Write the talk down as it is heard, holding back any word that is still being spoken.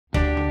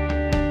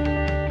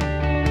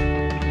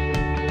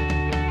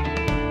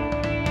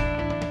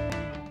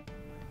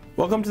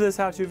Welcome to this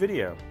how-to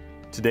video.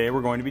 Today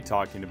we're going to be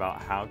talking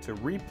about how to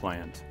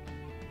replant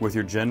with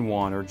your Gen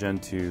 1 or Gen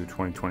 2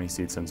 2020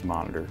 SeedSense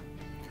monitor.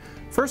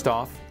 First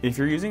off, if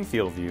you're using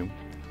Field View,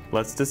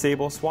 let's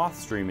disable swath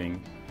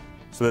streaming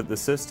so that the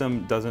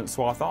system doesn't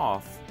swath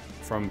off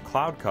from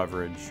cloud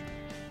coverage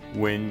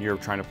when you're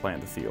trying to plant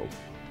the field.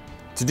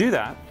 To do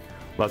that,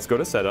 let's go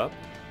to Setup.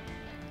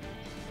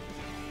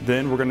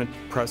 Then we're going to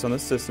press on the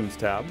Systems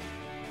tab.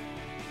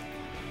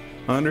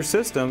 Under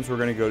Systems, we're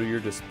going to go to your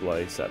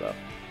Display Setup.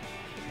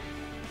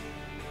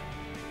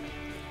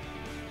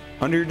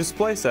 Under your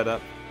Display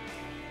Setup,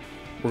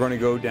 we're going to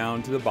go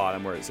down to the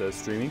bottom where it says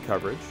Streaming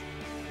Coverage,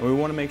 and we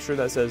want to make sure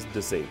that says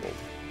Disabled.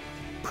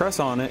 Press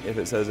on it if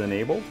it says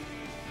Enabled,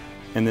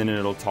 and then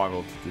it'll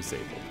toggle to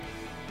Disabled.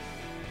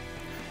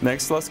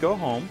 Next, let's go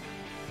home.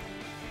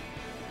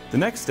 The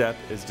next step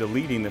is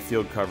deleting the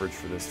field coverage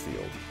for this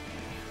field.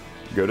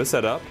 Go to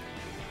Setup,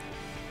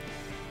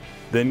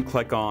 then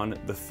click on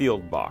the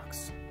Field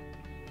box.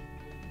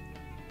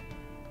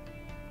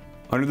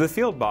 Under the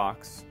Field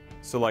box,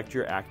 select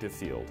your active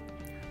field.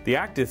 The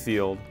active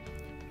field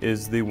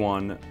is the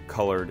one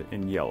colored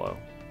in yellow.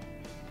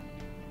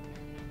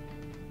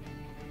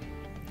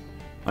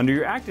 Under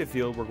your active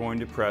field, we're going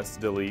to press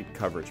Delete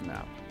Coverage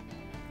Map.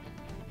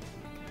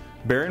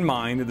 Bear in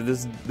mind that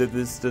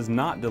this does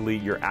not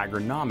delete your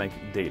agronomic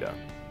data.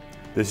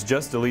 This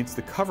just deletes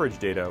the coverage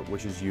data,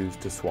 which is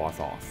used to swath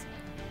off.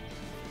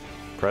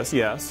 Press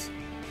Yes,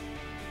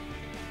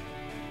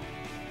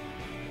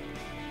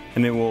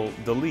 and it will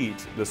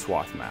delete the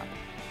swath map.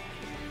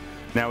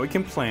 Now we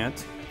can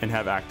plant and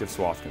have active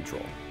swath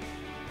control.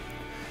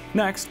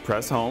 Next,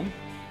 press Home.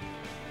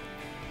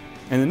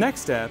 And the next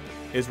step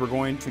is we're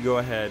going to go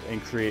ahead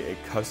and create a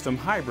custom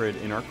hybrid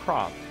in our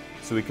crop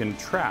so we can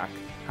track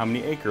how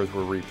many acres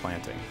we're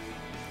replanting.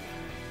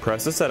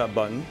 Press the Setup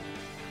button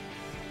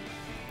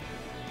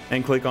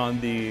and click on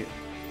the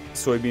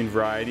Soybean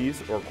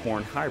Varieties or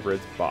Corn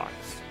Hybrids box.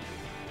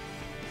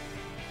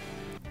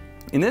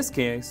 In this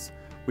case,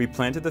 we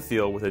planted the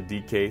field with a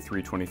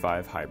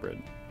DK325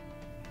 hybrid.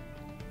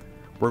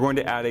 We're going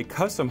to add a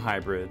custom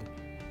hybrid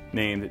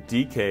named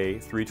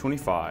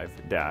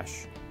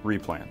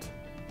DK325-Replant.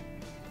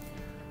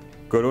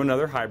 Go to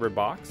another hybrid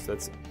box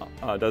that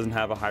doesn't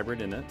have a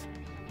hybrid in it,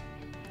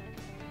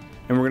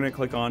 and we're going to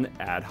click on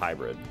Add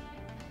Hybrid. In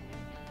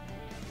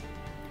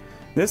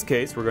this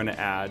case, we're going to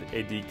add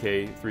a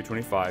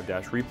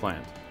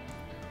DK325-Replant.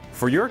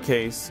 For your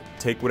case,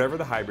 take whatever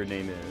the hybrid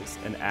name is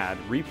and add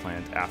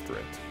Replant after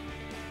it.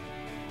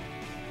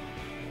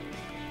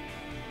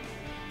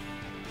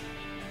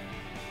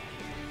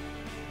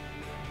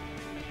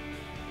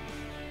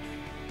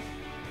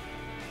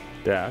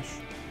 Dash,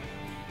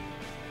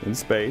 in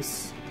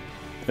space,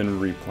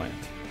 then Replant.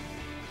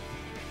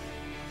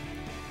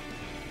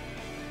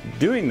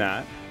 Doing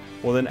that,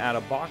 we'll then add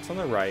a box on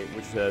the right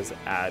which says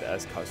Add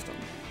as Custom.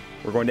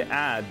 We're going to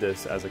add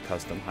this as a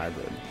custom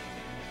hybrid.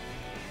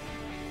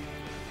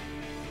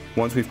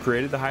 Once we've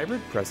created the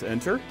hybrid, press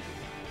Enter. And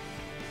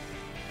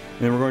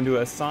then we're going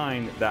to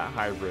assign that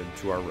hybrid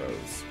to our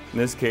rows. In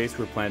this case,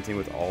 we're planting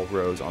with all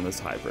rows on this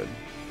hybrid.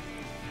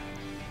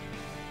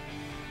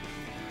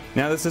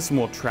 Now the system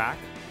will track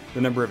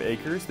the number of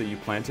acres that you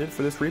planted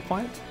for this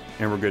replant,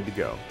 and we're good to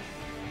go.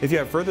 If you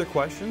have further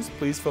questions,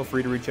 please feel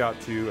free to reach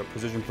out to a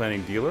Precision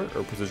Planting dealer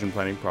or Precision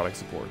Planting product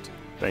support.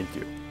 Thank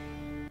you.